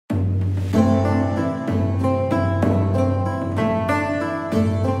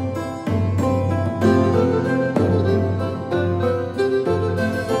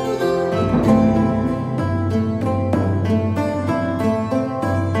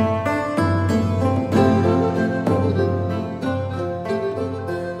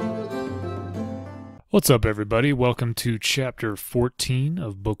What's up, everybody? Welcome to Chapter 14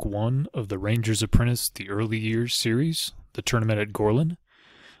 of Book 1 of the Ranger's Apprentice, the Early Years series, the tournament at Gorlan.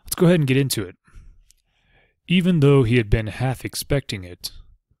 Let's go ahead and get into it. Even though he had been half expecting it,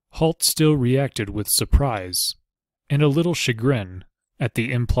 Halt still reacted with surprise and a little chagrin at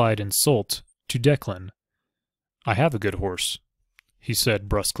the implied insult to Declan. "I have a good horse," he said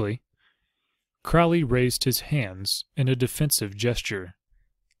brusquely. Crowley raised his hands in a defensive gesture,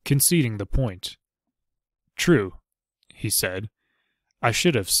 conceding the point. "True," he said. "I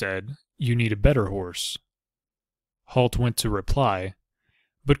should have said, you need a better horse." Halt went to reply,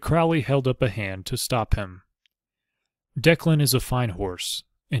 but Crowley held up a hand to stop him. "Declan is a fine horse,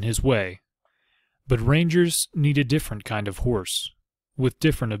 in his way, but rangers need a different kind of horse, with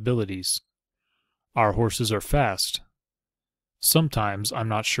different abilities. Our horses are fast. Sometimes I'm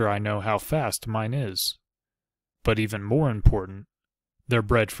not sure I know how fast mine is. But even more important, they're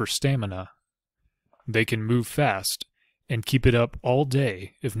bred for stamina. They can move fast and keep it up all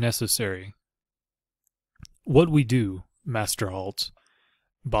day if necessary." "What we do, Master Halt,"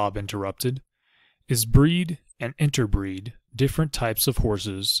 Bob interrupted, "is breed and interbreed different types of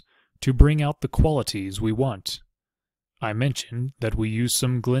horses to bring out the qualities we want. I mentioned that we used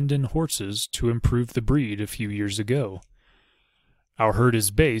some Glendon horses to improve the breed a few years ago. Our herd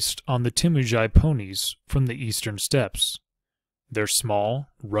is based on the Timujai ponies from the eastern steppes. They're small,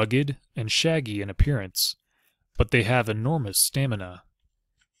 rugged, and shaggy in appearance, but they have enormous stamina.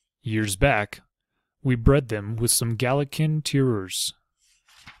 Years back, we bred them with some Galician tireurs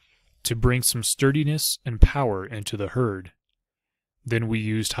to bring some sturdiness and power into the herd. Then we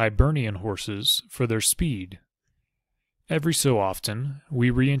used Hibernian horses for their speed. Every so often, we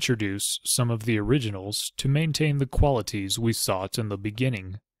reintroduce some of the originals to maintain the qualities we sought in the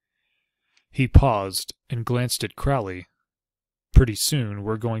beginning." He paused and glanced at Crowley. "Pretty soon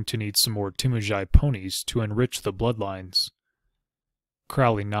we're going to need some more Timujai ponies to enrich the bloodlines."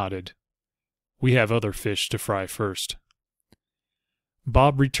 Crowley nodded. "We have other fish to fry first."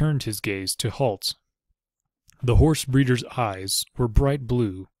 Bob returned his gaze to Halt. The horse breeder's eyes were bright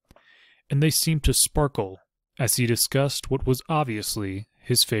blue, and they seemed to sparkle as he discussed what was obviously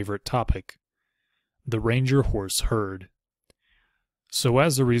his favorite topic, the ranger horse herd. "So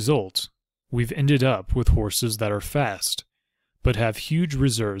as a result, we've ended up with horses that are fast, but have huge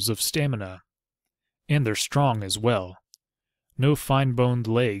reserves of stamina. And they're strong as well. No fine-boned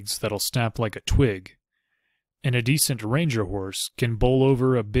legs that'll snap like a twig. And a decent ranger horse can bowl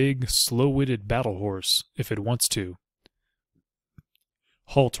over a big, slow-witted battle horse if it wants to."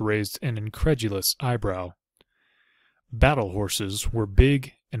 Halt raised an incredulous eyebrow. Battle horses were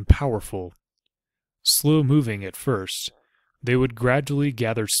big and powerful. Slow-moving at first, they would gradually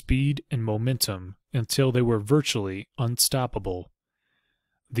gather speed and momentum until they were virtually unstoppable.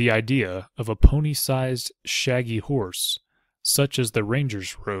 The idea of a pony-sized, shaggy horse, such as the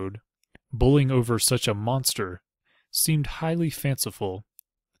Rangers rode, bulling over such a monster, seemed highly fanciful.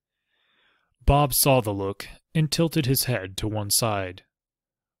 Bob saw the look and tilted his head to one side.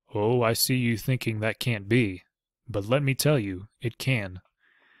 "Oh, I see you thinking that can't be, but let me tell you, it can.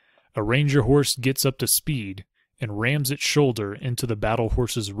 A ranger horse gets up to speed and rams its shoulder into the battle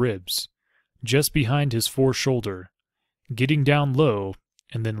horse's ribs, just behind his foreshoulder, getting down low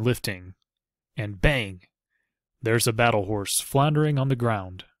and then lifting. And bang! There's a battle horse floundering on the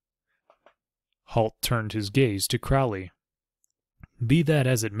ground." Halt turned his gaze to Crowley. "Be that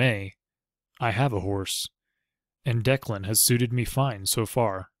as it may, I have a horse, and Declan has suited me fine so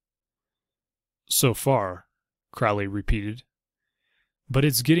far." "So far," Crowley repeated. "But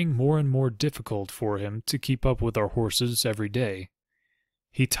it's getting more and more difficult for him to keep up with our horses every day.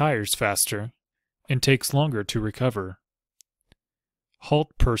 He tires faster, and takes longer to recover."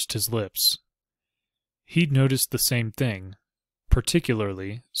 Halt pursed his lips. He'd noticed the same thing,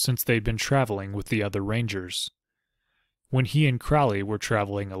 particularly since they'd been traveling with the other rangers. When he and Crowley were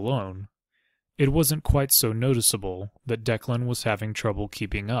traveling alone, it wasn't quite so noticeable that Declan was having trouble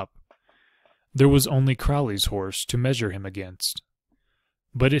keeping up. There was only Crowley's horse to measure him against.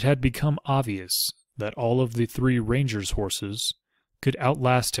 But it had become obvious that all of the three rangers' horses could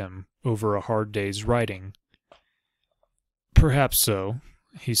outlast him over a hard day's riding. "Perhaps so,"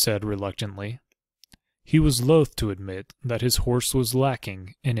 he said reluctantly. He was loath to admit that his horse was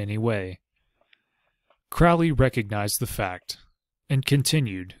lacking in any way. Crowley recognized the fact, and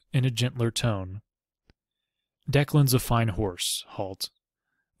continued in a gentler tone. "Declan's a fine horse, Halt,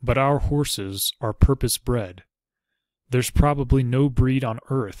 but our horses are purpose-bred. There's probably no breed on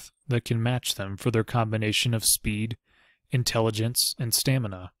Earth that can match them for their combination of speed, intelligence, and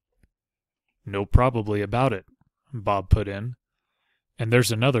stamina." "No probably about it," Bob put in. "And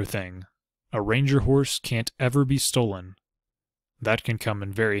there's another thing. A ranger horse can't ever be stolen. That can come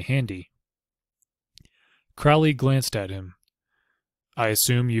in very handy. Crowley glanced at him. I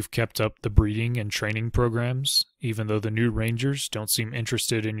assume you've kept up the breeding and training programs, even though the new rangers don't seem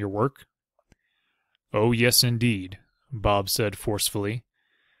interested in your work? Oh, yes, indeed, Bob said forcefully.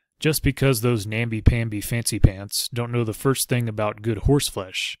 Just because those namby-pamby fancy pants don't know the first thing about good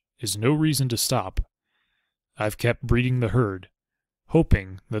horseflesh is no reason to stop. I've kept breeding the herd,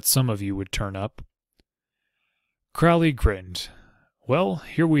 hoping that some of you would turn up. Crowley grinned. Well,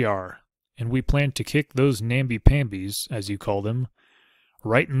 here we are, and we plan to kick those namby-pambies, as you call them,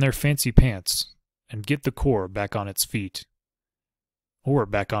 right in their fancy pants, and get the Corps back on its feet. Or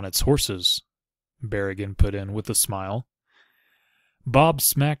back on its horses, Berrigan put in with a smile. Bob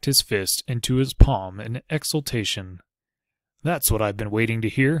smacked his fist into his palm in exultation. That's what I've been waiting to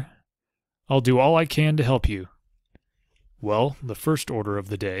hear. I'll do all I can to help you. Well, the first order of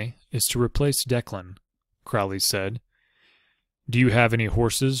the day is to replace Declan, Crowley said. Do you have any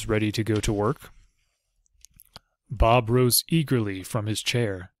horses ready to go to work? Bob rose eagerly from his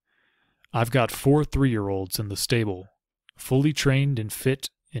chair. I've got 4 3-year-olds in the stable, fully trained and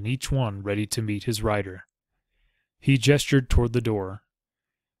fit, and each one ready to meet his rider. He gestured toward the door.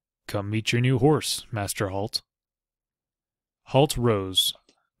 Come meet your new horse, Master Halt. Halt rose,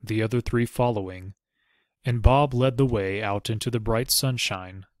 the other 3 following, and Bob led the way out into the bright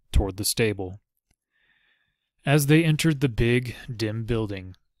sunshine toward the stable. As they entered the big, dim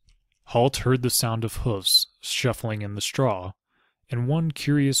building, Halt heard the sound of hoofs shuffling in the straw, and one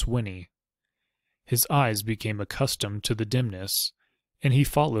curious whinny. His eyes became accustomed to the dimness, and he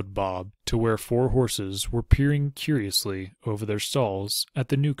followed Bob to where 4 horses were peering curiously over their stalls at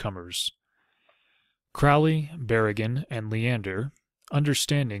the newcomers. Crowley, Berrigan, and Leander,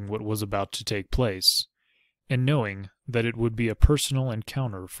 understanding what was about to take place, and knowing that it would be a personal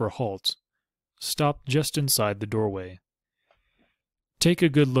encounter for Halt, stopped just inside the doorway. Take a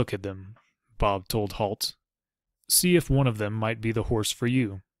good look at them, Bob told Halt. See if one of them might be the horse for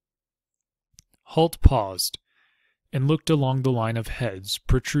you. Halt paused, and looked along the line of heads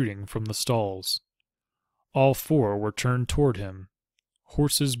protruding from the stalls. All 4 were turned toward him,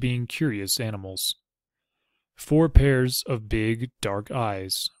 horses being curious animals. 4 pairs of big, dark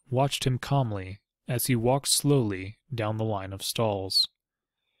eyes watched him calmly as he walked slowly down the line of stalls.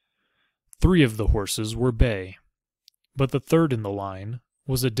 3 of the horses were bay, but the third in the line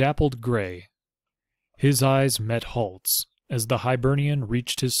was a dappled gray. His eyes met Halt's as the Hibernian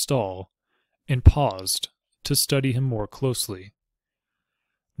reached his stall and paused to study him more closely.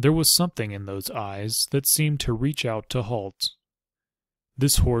 There was something in those eyes that seemed to reach out to Halt.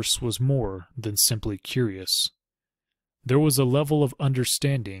 This horse was more than simply curious. There was a level of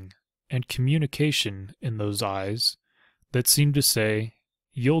understanding and communication in those eyes that seemed to say,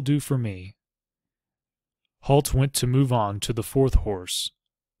 "You'll do for me." Halt went to move on to the 4th horse,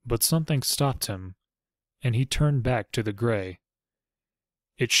 but something stopped him, and he turned back to the gray.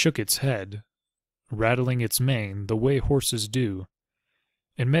 It shook its head, rattling its mane the way horses do,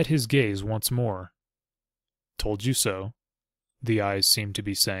 and met his gaze once more. Told you so, the eyes seemed to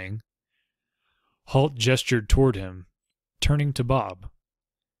be saying. Halt gestured toward him, turning to Bob.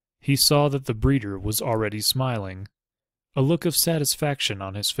 He saw that the breeder was already smiling, a look of satisfaction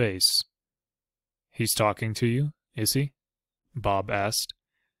on his face. He's talking to you, is he? Bob asked.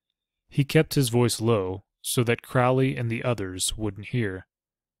 He kept his voice low so that Crowley and the others wouldn't hear.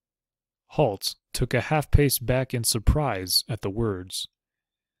 Halt took a half-pace back in surprise at the words.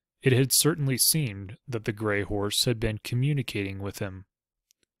 It had certainly seemed that the gray horse had been communicating with him.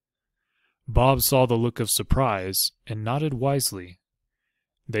 Bob saw the look of surprise and nodded wisely.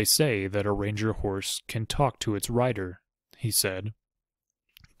 They say that a ranger horse can talk to its rider, he said.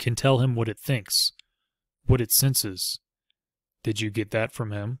 Can tell him what it thinks, what it senses. Did you get that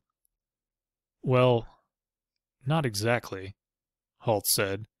from him? Well, not exactly, Halt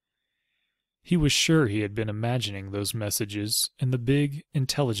said. He was sure he had been imagining those messages in the big,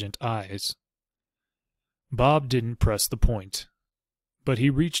 intelligent eyes. Bob didn't press the point, but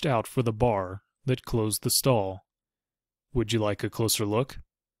he reached out for the bar that closed the stall. Would you like a closer look?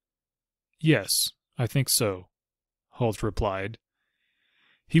 Yes, I think so, Halt replied.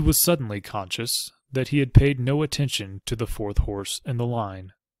 He was suddenly conscious that he had paid no attention to the 4th horse in the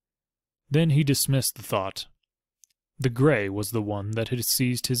line. Then he dismissed the thought. The gray was the one that had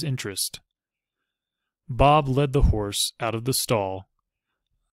seized his interest. Bob led the horse out of the stall,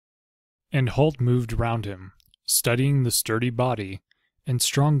 and Halt moved round him, studying the sturdy body and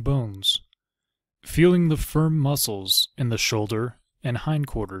strong bones, feeling the firm muscles in the shoulder and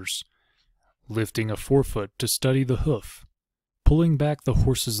hindquarters, lifting a forefoot to study the hoof, pulling back the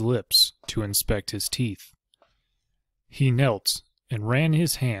horse's lips to inspect his teeth. He knelt and ran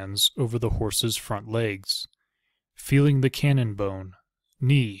his hands over the horse's front legs, feeling the cannon bone,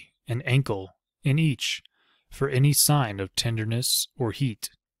 knee, and ankle in each for any sign of tenderness or heat.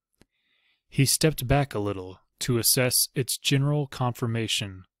 He stepped back a little to assess its general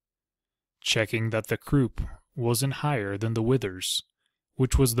conformation, checking that the croup wasn't higher than the withers,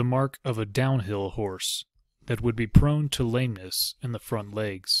 which was the mark of a downhill horse that would be prone to lameness in the front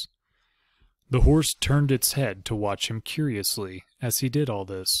legs. The horse turned its head to watch him curiously as he did all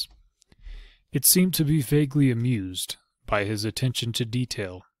this. It seemed to be vaguely amused by his attention to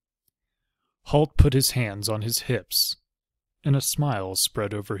detail. Halt put his hands on his hips, and a smile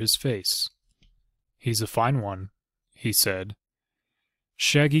spread over his face. "He's a fine one," he said.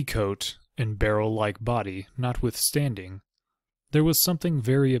 Shaggy coat and barrel-like body notwithstanding, there was something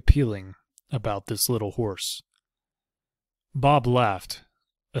very appealing about this little horse. Bob laughed,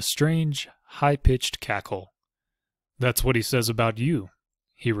 a strange, high-pitched cackle. "That's what he says about you,"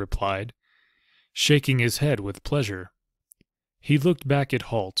 he replied, shaking his head with pleasure. He looked back at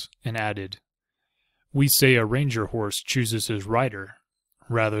Halt and added, "We say a ranger horse chooses his rider,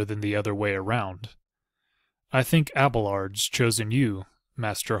 rather than the other way around. I think Abelard's chosen you,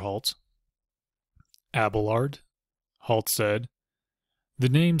 Master Halt." "Abelard?" Halt said. The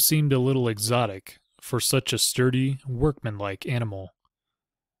name seemed a little exotic for such a sturdy, workmanlike animal.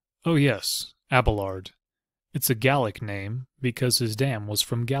 "Oh yes, Abelard. It's a Gallic name because his dam was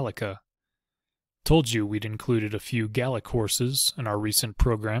from Gallica. Told you we'd included a few Gallic horses in our recent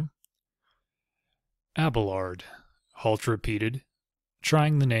program." "Abelard," Halt repeated,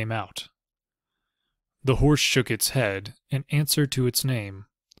 trying the name out. The horse shook its head in answer to its name.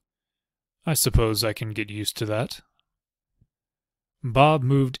 "I suppose I can get used to that." Bob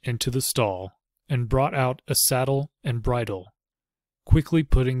moved into the stall and brought out a saddle and bridle, quickly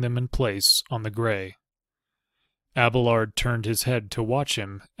putting them in place on the gray. Abelard turned his head to watch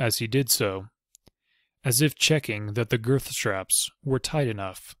him as he did so, as if checking that the girth straps were tight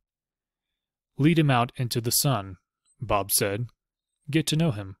enough. "Lead him out into the sun," Bob said. "Get to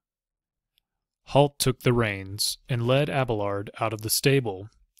know him." Halt took the reins and led Abelard out of the stable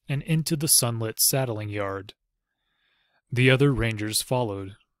and into the sunlit saddling yard. The other rangers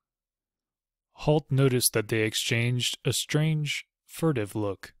followed. Halt noticed that they exchanged a strange, furtive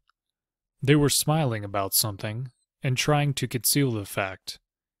look. They were smiling about something and trying to conceal the fact.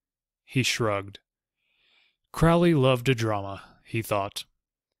 He shrugged. Crowley loved a drama, he thought.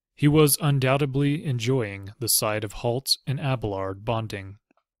 He was undoubtedly enjoying the sight of Halt and Abelard bonding.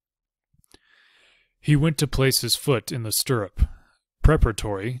 He went to place his foot in the stirrup,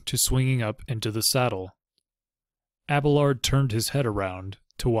 preparatory to swinging up into the saddle. Abelard turned his head around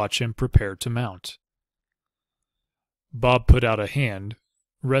to watch him prepare to mount. Bob put out a hand,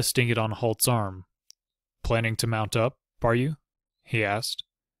 resting it on Halt's arm. "Planning to mount up, are you?" he asked.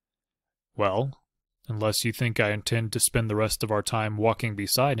 "Well, unless you think I intend to spend the rest of our time walking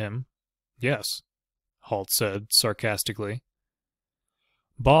beside him, yes," Halt said sarcastically.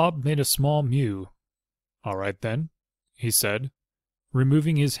 Bob made a small mew. "All right then," he said,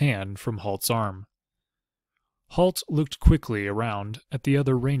 removing his hand from Halt's arm. Halt looked quickly around at the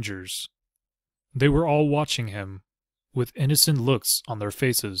other rangers. They were all watching him, with innocent looks on their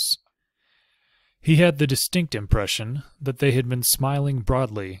faces. He had the distinct impression that they had been smiling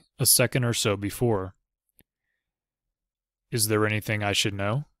broadly a second or so before. "Is there anything I should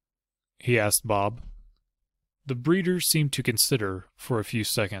know?" he asked Bob. The breeder seemed to consider for a few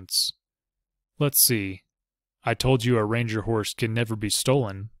seconds. "Let's see. I told you a ranger horse can never be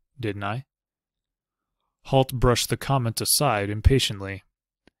stolen, didn't I?" Halt brushed the comment aside impatiently.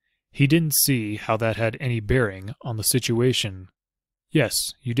 He didn't see how that had any bearing on the situation.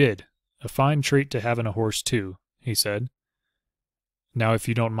 "Yes, you did. A fine trait to have in a horse, too," he said. "Now if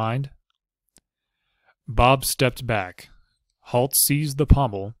you don't mind." Bob stepped back. Halt seized the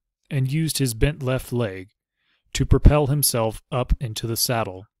pommel and used his bent left leg to propel himself up into the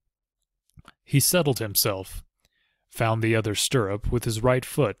saddle. He settled himself, found the other stirrup with his right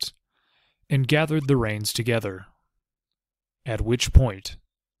foot, and gathered the reins together. At which point,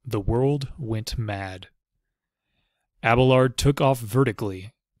 the world went mad. Abelard took off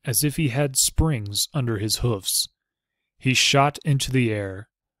vertically, as if he had springs under his hoofs. He shot into the air,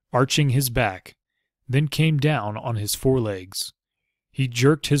 arching his back, then came down on his forelegs. He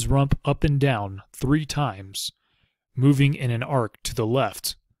jerked his rump up and down 3 times, moving in an arc to the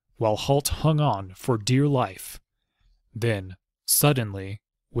left, while Halt hung on for dear life. Then, suddenly,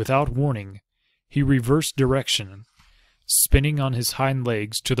 without warning, he reversed direction, spinning on his hind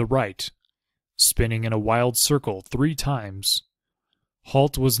legs to the right, spinning in a wild circle 3 times.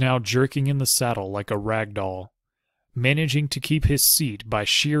 Halt was now jerking in the saddle like a rag doll, managing to keep his seat by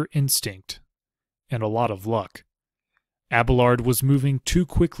sheer instinct and a lot of luck. Abelard was moving too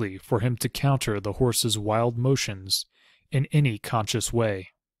quickly for him to counter the horse's wild motions in any conscious way.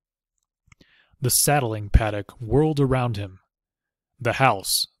 The saddling paddock whirled around him. The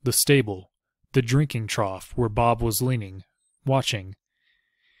house, the stable, the drinking trough where Bob was leaning, watching.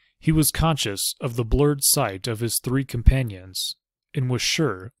 He was conscious of the blurred sight of his three companions, and was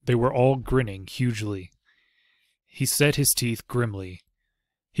sure they were all grinning hugely. He set his teeth grimly.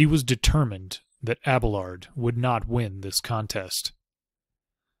 He was determined that Abelard would not win this contest.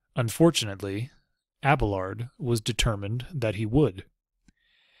 Unfortunately, Abelard was determined that he would.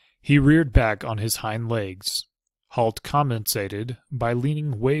 He reared back on his hind legs. Halt compensated by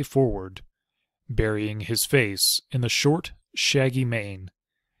leaning way forward, burying his face in the short, shaggy mane.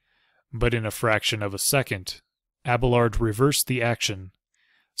 But in a fraction of a second, Abelard reversed the action,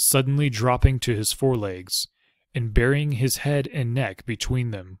 suddenly dropping to his forelegs and burying his head and neck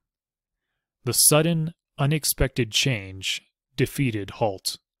between them. The sudden, unexpected change defeated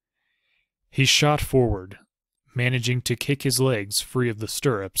Halt. He shot forward, managing to kick his legs free of the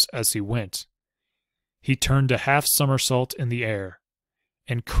stirrups as he went. He turned a half-somersault in the air,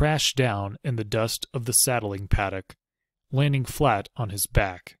 and crashed down in the dust of the saddling paddock, landing flat on his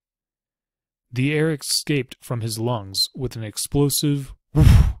back. The air escaped from his lungs with an explosive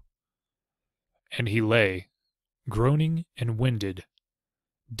whoosh, and he lay, groaning and winded,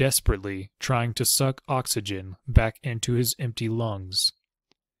 desperately trying to suck oxygen back into his empty lungs.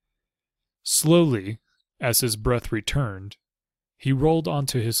 Slowly, as his breath returned, he rolled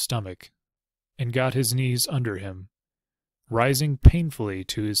onto his stomach and got his knees under him, rising painfully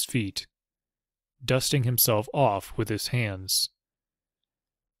to his feet, dusting himself off with his hands.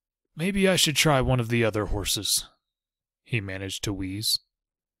 "Maybe I should try one of the other horses," he managed to wheeze.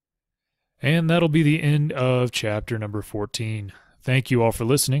 And that'll be the end of chapter number 14. Thank you all for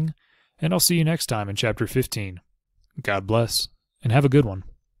listening, and I'll see you next time in chapter 15. God bless, and have a good one.